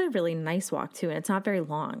actually a really nice walk too, and it's not very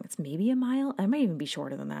long. It's maybe a mile. It might even be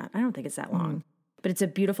shorter than that. I don't think it's that long. But it's a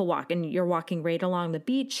beautiful walk, and you're walking right along the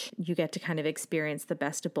beach. You get to kind of experience the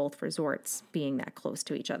best of both resorts being that close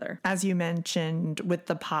to each other. As you mentioned with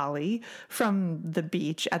the Poly, from the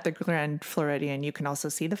beach at the Grand Floridian, you can also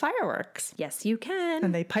see the fireworks. Yes, you can.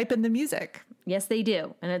 And they pipe in the music. Yes, they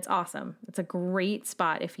do. And it's awesome. It's a great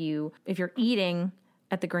spot if you're eating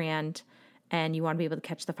at the Grand and you want to be able to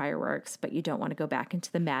catch the fireworks, but you don't want to go back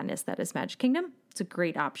into the madness that is Magic Kingdom. It's a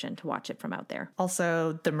great option to watch it from out there.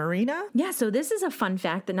 Also, the marina. Yeah, so this is a fun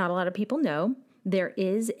fact that not a lot of people know. There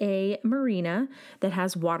is a marina that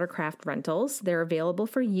has watercraft rentals. They're available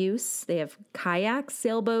for use. They have kayaks,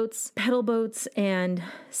 sailboats, pedal boats, and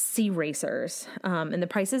sea racers. And the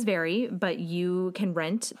prices vary, but you can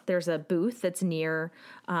rent. There's a booth that's near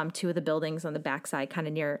 2 of the buildings on the backside, kind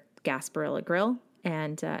of near Gasparilla Grill.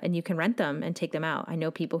 And you can rent them and take them out. I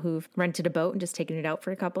know people who've rented a boat and just taken it out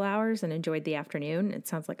for a couple hours and enjoyed the afternoon. It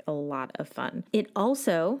sounds like a lot of fun. It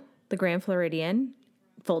also, the Grand Floridian,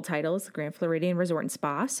 full title is the Grand Floridian Resort and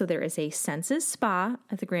Spa. So there is a Senses Spa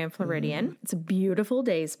at the Grand Floridian. It's a beautiful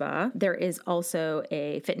day spa. There is also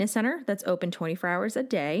a fitness center that's open 24 hours a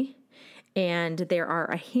day. And there are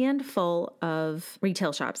a handful of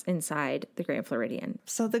retail shops inside the Grand Floridian.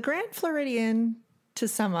 So the Grand Floridian, to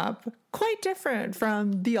sum up, quite different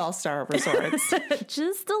from the All-Star resorts.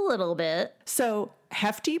 Just a little bit. So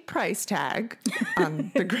hefty price tag on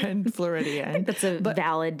the Grand Floridian. That's a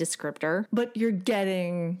valid descriptor. But you're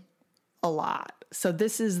getting a lot. So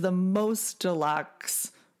this is the most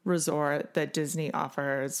deluxe resort that Disney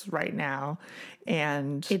offers right now.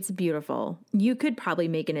 And it's beautiful. You could probably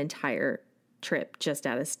make an entire trip just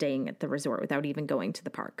out of staying at the resort without even going to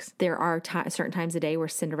the parks. There are certain times a day where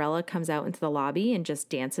Cinderella comes out into the lobby and just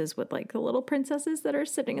dances with like the little princesses that are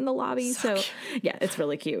sitting in the lobby. So yeah, it's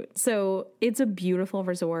really cute. So it's a beautiful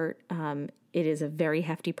resort. It is a very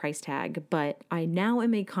hefty price tag, but I now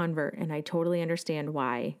am a convert and I totally understand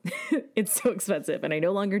why it's so expensive. And I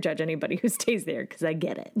no longer judge anybody who stays there because I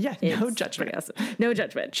get it. Yeah, no judgment. Awesome. No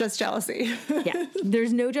judgment. Just jealousy. Yeah,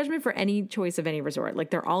 there's no judgment for any choice of any resort. Like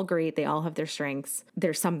they're all great. They all have their strengths.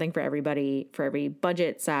 There's something for everybody, for every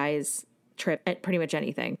budget, size, trip, at pretty much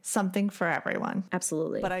anything. Something for everyone.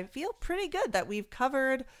 Absolutely. But I feel pretty good that we've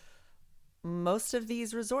covered most of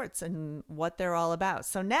these resorts and what they're all about.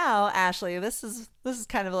 So now, Ashley, this is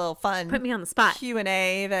kind of a little fun. Put me on the spot.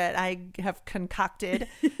 Q&A that I have concocted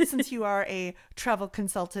since you are a travel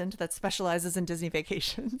consultant that specializes in Disney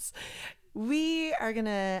vacations. We are going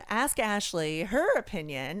to ask Ashley her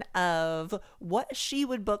opinion of what she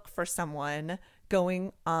would book for someone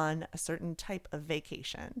going on a certain type of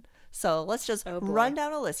vacation. So let's just run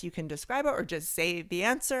down a list. You can describe it or just say the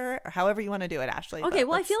answer or however you want to do it, Ashley. Okay,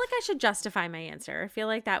 well, I feel like I should justify my answer. I feel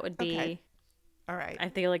like that would be All right. I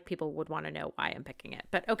feel like people would want to know why I'm picking it.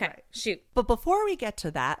 But okay, Right. shoot. But before we get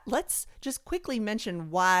to that, let's just quickly mention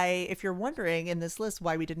why, if you're wondering in this list,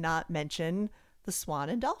 why we did not mention the Swan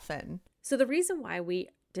and Dolphin. So the reason why we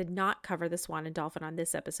did not cover the Swan and Dolphin on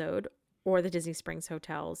this episode or the Disney Springs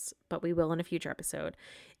hotels, but we will in a future episode,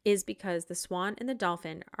 is because the Swan and the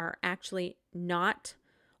Dolphin are actually not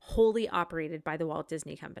wholly operated by the Walt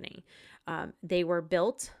Disney Company. They were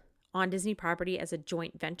built on Disney property as a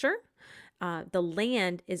joint venture. The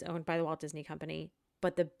land is owned by the Walt Disney Company,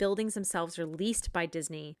 but the buildings themselves are leased by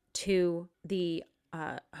Disney to the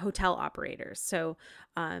hotel operators. So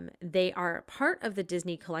they are part of the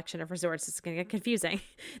Disney collection of resorts. It's going to get confusing.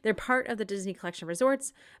 They're part of the Disney collection of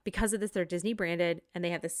resorts. Because of this, they're Disney branded, and they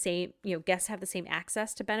have the same, guests have the same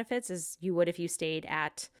access to benefits as you would if you stayed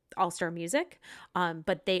at All Star Music.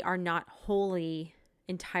 But they are not wholly,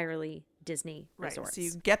 entirely Disney resorts. So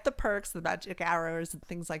you get the perks, the magic hours, and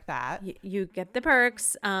things like that. You get the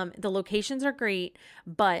perks. The locations are great,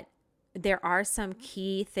 but there are some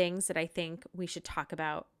key things that I think we should talk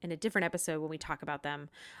about in a different episode when we talk about them,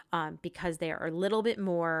 because they are a little bit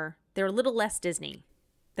more, they're a little less Disney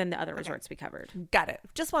than the other resorts we covered. Got it.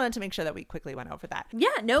 Just wanted to make sure that we quickly went over that. Yeah,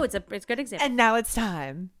 no, it's a good example. And now it's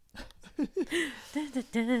time. Da, da,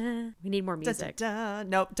 da. We need more music. Da, da, da.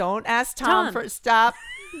 Nope, don't ask Tom for stop.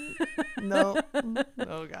 No.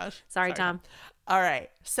 Oh gosh. Sorry, Tom. All right.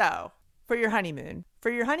 So, for your honeymoon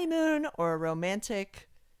or a romantic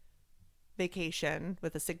vacation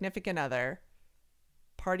with a significant other,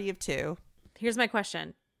 party of two, Here's my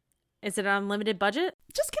question. Is it an unlimited budget?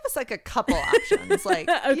 just give us like a couple options. Like,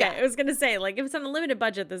 Okay, yeah. I was going to say, like, if it's on a limited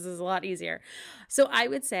budget, this is a lot easier. So I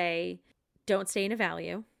would say don't stay in a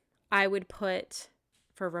value. I would put,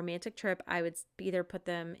 for a romantic trip, I would either put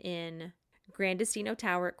them in Grand Destino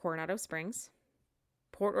Tower at Coronado Springs,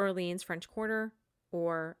 Port Orleans French Quarter,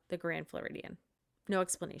 or the Grand Floridian. No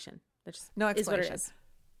explanation. That just No is what it explanation. is.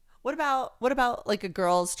 What about like a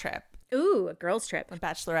girls' trip, Ooh, a girls' trip. a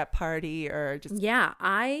bachelorette party, or just Yeah,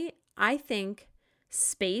 I think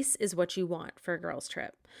space is what you want for a girls'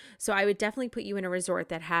 trip. So I would definitely put you in a resort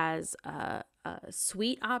that has a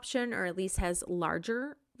suite option, or at least has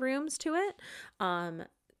larger rooms to it,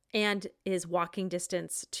 and is walking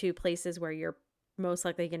distance to places where you're most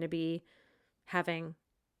likely going to be having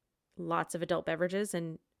lots of adult beverages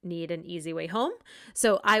and need an easy way home.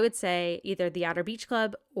 So I would say either the Outer Beach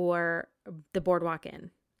Club or the Boardwalk Inn.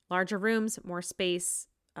 Larger rooms, more space.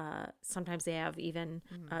 Sometimes they have even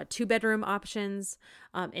 2-bedroom options.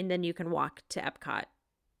 And then you can walk to Epcot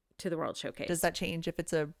to the World Showcase. does that change if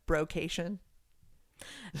it's a brocation?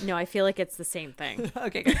 No, I feel like it's the same thing.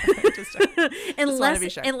 Okay, good. Just wanna be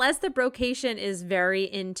sure. Unless the brocation is very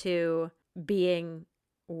into being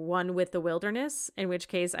one with the wilderness, in which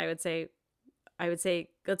case I would say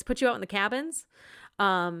let's put you out in the cabins,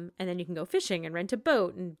 and then you can go fishing and rent a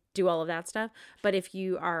boat and do all of that stuff. But if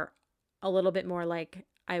you are a little bit more like,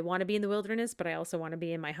 I want to be in the wilderness, but I also want to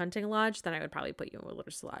be in my hunting lodge, then I would probably put you in a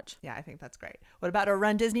wilderness lodge. Yeah, I think that's great. What about a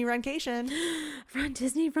Run Disney Runcation? Run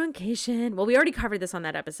Disney Runcation. Well, we already covered this on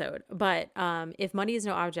that episode, but if money is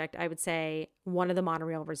no object, I would say one of the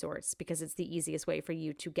monorail resorts, because it's the easiest way for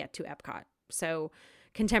you to get to Epcot. So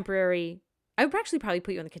Contemporary, I would actually probably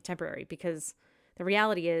put you in the Contemporary, because the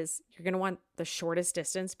reality is you're going to want the shortest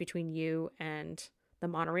distance between you and the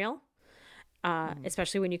monorail,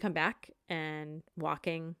 especially when you come back, and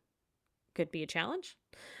walking could be a challenge.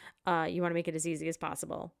 You want to make it as easy as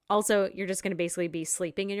possible. Also, you're just going to basically be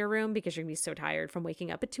sleeping in your room because you're going to be so tired from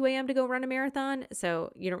waking up at 2 a.m. to go run a marathon.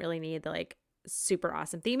 So you don't really need the like super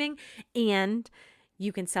awesome theming. And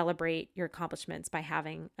you can celebrate your accomplishments by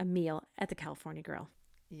having a meal at the California Grill.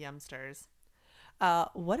 Yumsters.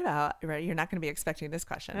 What about, right, you're not going to be expecting this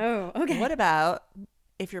question. Oh, okay. What about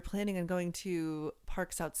if you're planning on going to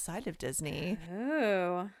parks outside of Disney?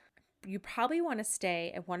 Oh, you probably want to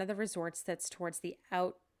stay at one of the resorts that's towards the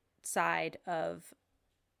outside of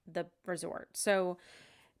the resort. So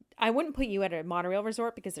I wouldn't put you at a monorail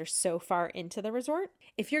resort because they're so far into the resort.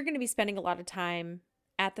 If you're going to be spending a lot of time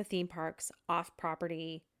at the theme parks off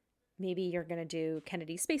property, maybe you're going to do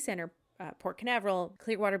Kennedy Space Center, Port Canaveral,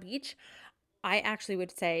 Clearwater Beach, I actually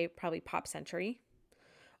would say probably Pop Century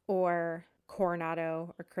or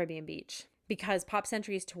Coronado or Caribbean Beach, because Pop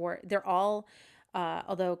Century is they're all,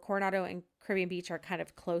 although Coronado and Caribbean Beach are kind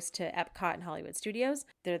of close to Epcot and Hollywood Studios,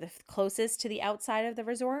 they're the closest to the outside of the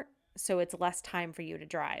resort. So it's less time for you to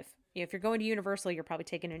drive. If you're going to Universal, you're probably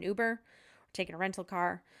taking an Uber or taking a rental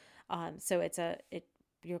car. So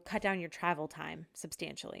you'll cut down your travel time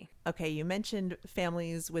substantially. Okay, you mentioned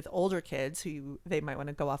families with older kids who they might want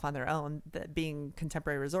to go off on their own, that being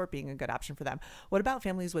Contemporary Resort being a good option for them. What about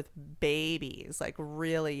families with babies, like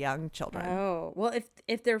really young children? Oh, well,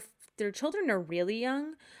 if their children are really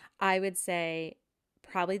young, I would say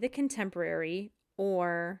probably the Contemporary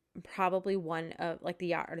or probably one of like the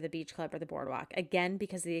yacht or the beach club or the boardwalk. Again,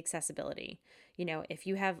 because of the accessibility. You know, if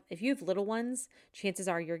you have little ones, chances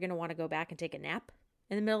are you're going to want to go back and take a nap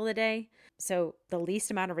in the middle of the day. So the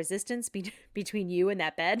least amount of resistance between you and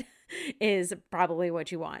that bed is probably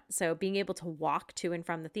what you want. So being able to walk to and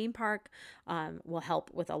from the theme park will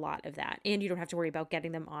help with a lot of that. And you don't have to worry about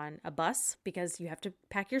getting them on a bus because you have to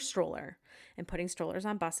pack your stroller, and putting strollers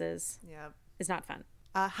on buses is not fun.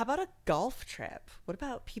 How about a golf trip? What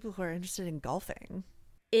about people who are interested in golfing?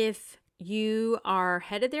 If you are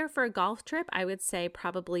headed there for a golf trip, I would say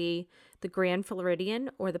probably the Grand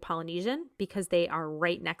Floridian or the Polynesian, because they are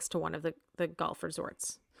right next to one of the golf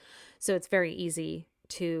resorts. So it's very easy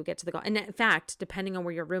to get to the golf. And in fact, depending on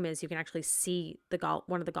where your room is, you can actually see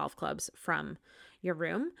one of the golf clubs from your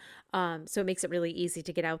room. So it makes it really easy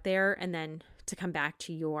to get out there and then to come back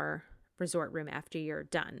to your resort room after you're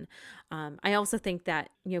done. I also think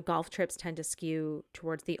that, golf trips tend to skew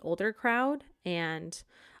towards the older crowd, and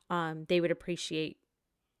they would appreciate,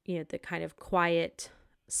 the kind of quiet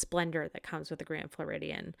splendor that comes with the Grand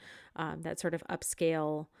Floridian, that sort of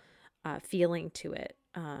upscale feeling to it.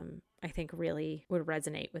 I think really would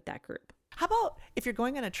resonate with that group. How about if you're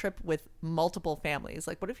going on a trip with multiple families?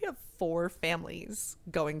 Like, what if you have 4 families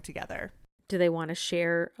going together? Do they want to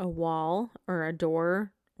share a wall or a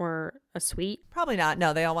door or a suite? Probably not.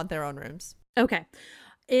 No, they all want their own rooms. Okay.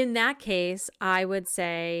 In that case, I would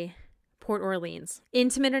say Port Orleans.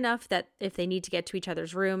 Intimate enough that if they need to get to each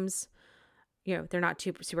other's rooms, they're not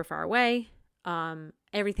too super far away.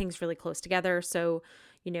 Everything's really close together. So,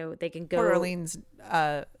 they can go. Port Orleans,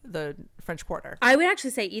 the French Quarter. I would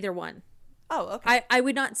actually say either one. Oh, okay. I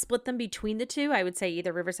would not split them between the two. I would say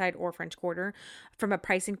either Riverside or French Quarter. From a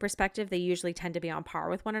pricing perspective, they usually tend to be on par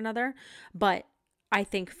with one another. But I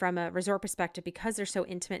think from a resort perspective, because they're so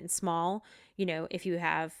intimate and small, if you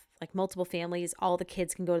have like multiple families, all the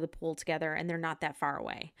kids can go to the pool together and they're not that far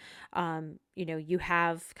away. You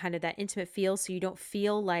have kind of that intimate feel. So you don't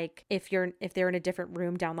feel like if they're in a different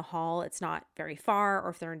room down the hall, it's not very far, or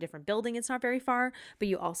if they're in a different building, it's not very far, but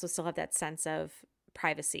you also still have that sense of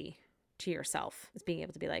privacy to yourself, as being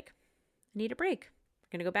able to be like, I need a break.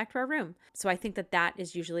 We're going to go back to our room. So I think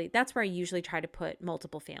that's where I usually try to put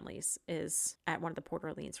multiple families, is at one of the Port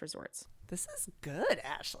Orleans resorts. This is good,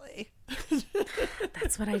 Ashley.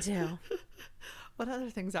 That's what I do. What other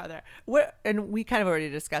things are there? And we kind of already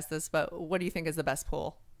discussed this, but what do you think is the best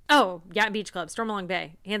pool? Oh, Yacht Beach Club, Stormalong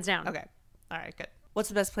Bay, hands down. Okay. All right, good. What's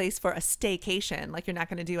the best place for a staycation? Like, you're not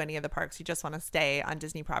going to do any of the parks. You just want to stay on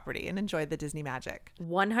Disney property and enjoy the Disney magic.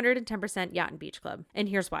 110% Yacht and Beach Club. And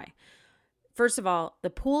here's why. First of all, the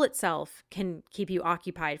pool itself can keep you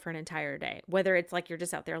occupied for an entire day, whether it's like you're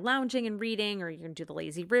just out there lounging and reading, or you can do the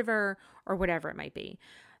lazy river, or whatever it might be.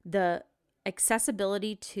 The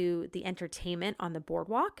accessibility to the entertainment on the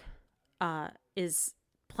boardwalk is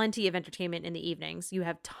plenty of entertainment in the evenings. You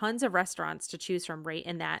have tons of restaurants to choose from right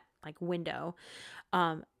in that like window.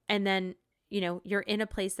 And then, you're in a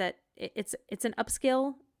place that it's an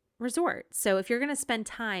upscale resort. So if you're going to spend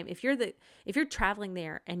time, if you're traveling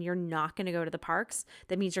there and you're not going to go to the parks,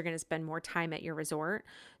 that means you're going to spend more time at your resort.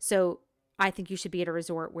 So I think you should be at a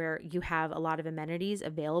resort where you have a lot of amenities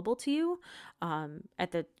available to you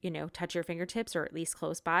at the, touch your fingertips, or at least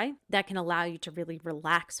close by, that can allow you to really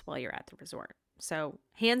relax while you're at the resort. So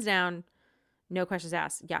hands down, no questions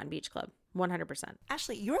asked, Yacht and Beach Club. 100%.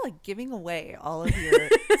 Ashley, you're like giving away all of your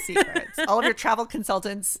secrets, all of your travel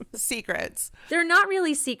consultants' secrets. They're not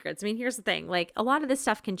really secrets. I mean, here's the thing. Like, a lot of this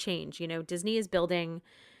stuff can change. Disney is building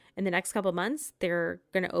in the next couple of months. They're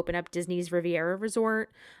going to open up Disney's Riviera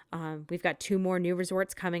Resort. We've got 2 more new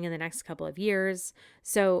resorts coming in the next couple of years.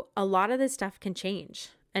 So a lot of this stuff can change.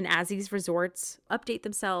 And as these resorts update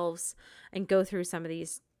themselves and go through some of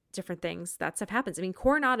these different things, that stuff happens. I mean,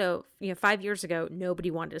 Coronado, 5 years ago,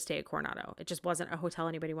 nobody wanted to stay at Coronado. It just wasn't a hotel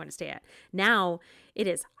anybody wanted to stay at. Now it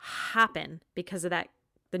is hopping because of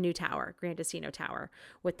the new tower, Grand Casino Tower,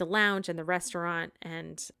 with the lounge and the restaurant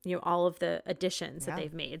and, all of the additions that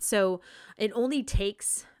they've made. So it only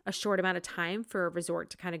takes a short amount of time for a resort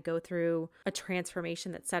to kind of go through a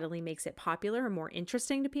transformation that suddenly makes it popular and more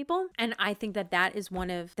interesting to people. And I think that is one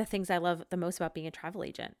of the things I love the most about being a travel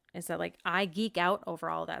agent, is that like I geek out over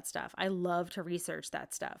all that stuff. I love to research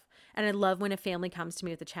that stuff. And I love when a family comes to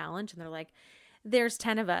me with a challenge and they're like, there's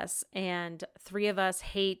 10 of us and 3 of us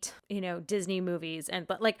hate, Disney movies.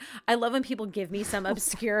 But like, I love when people give me some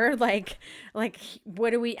obscure, like,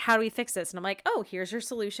 how do we fix this? And I'm like, oh, here's your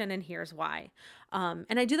solution and here's why.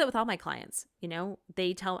 And I do that with all my clients.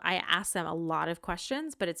 I ask them a lot of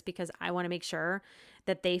questions, but it's because I want to make sure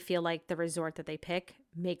that they feel like the resort that they pick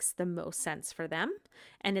makes the most sense for them.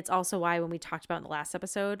 And it's also why when we talked about in the last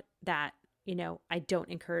episode that I don't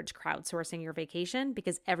encourage crowdsourcing your vacation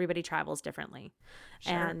because everybody travels differently.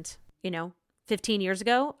 Sure. And, 15 years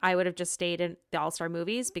ago, I would have just stayed in the All-Star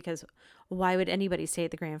movies because why would anybody stay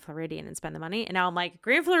at the Grand Floridian and spend the money? And now I'm like,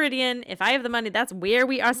 Grand Floridian, if I have the money, that's where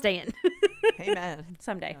we are staying. Amen.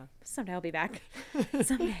 Someday. Yeah. Someday I'll be back.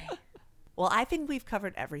 Someday. Well, I think we've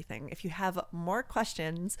covered everything. If you have more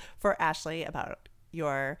questions for Ashley about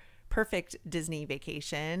your perfect Disney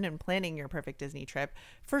vacation and planning your perfect Disney trip,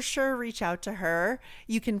 for sure reach out to her.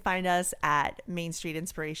 You can find us at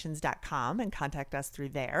mainstreetinspirations.com and contact us through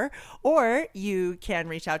there, or you can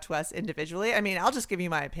reach out to us individually. I mean, I'll just give you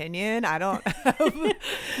my opinion. I don't have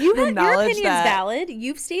your opinion's valid.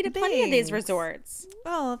 You've stayed at plenty of these Thanks. resorts.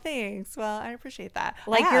 Oh, thanks. Well, I appreciate that.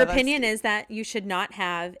 Like, your opinion is that you should not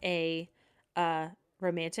have a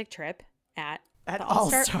romantic trip at the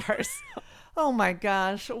All-Stars. Oh my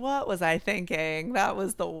gosh, what was I thinking? That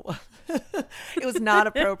was it was not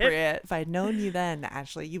appropriate. If I'd known you then,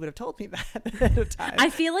 Ashley, you would have told me that ahead of time. I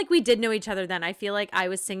feel like we did know each other then. I feel like I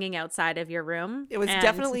was singing outside of your room. It was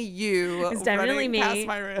definitely you. It was definitely me. Past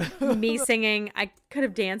my room. Me singing. I could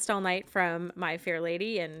have danced all night from My Fair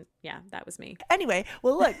Lady, and yeah, that was me. Anyway,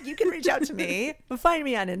 well, look, you can reach out to me. Find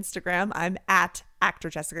me on Instagram. I'm at actor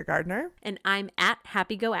Jessica Gardner. And I'm at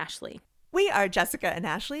Happy Go Ashley. We are Jessica and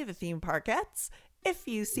Ashley, the theme parkettes. If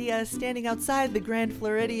you see us standing outside the Grand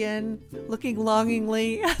Floridian, looking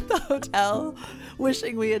longingly at the hotel,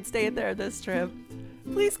 wishing we had stayed there this trip,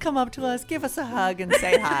 please come up to us, give us a hug, and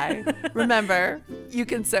say hi. Remember, you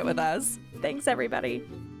can sit with us. Thanks, everybody.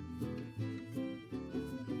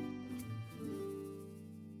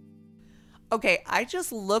 Okay, I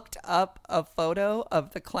just looked up a photo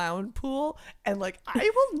of the clown pool and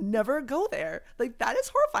I will never go there. That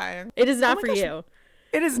is horrifying. It is not for you.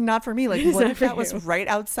 It is not for me. What if that was right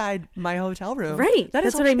outside my hotel room? Right.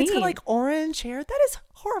 That's what I mean. It's got orange hair. That is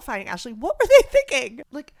horrifying, Ashley. What were they thinking?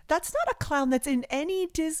 That's not a clown that's in any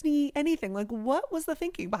Disney anything. What was the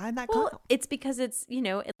thinking behind that clown? It's because it's,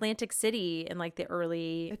 Atlantic City in the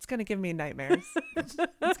early. It's going to give me nightmares. It's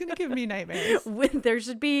going to give me nightmares. There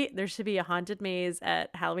should be a haunted maze at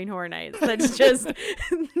Halloween Horror Nights that's just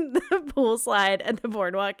the pool slide and the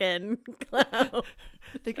boardwalk in clown.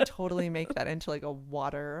 They could totally make that into a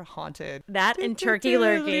water haunted. That and Turkey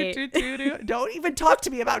Lurkey. Don't even talk to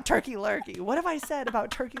me about Turkey Lurkey. What have I said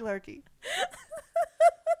about Turkey Lurkey?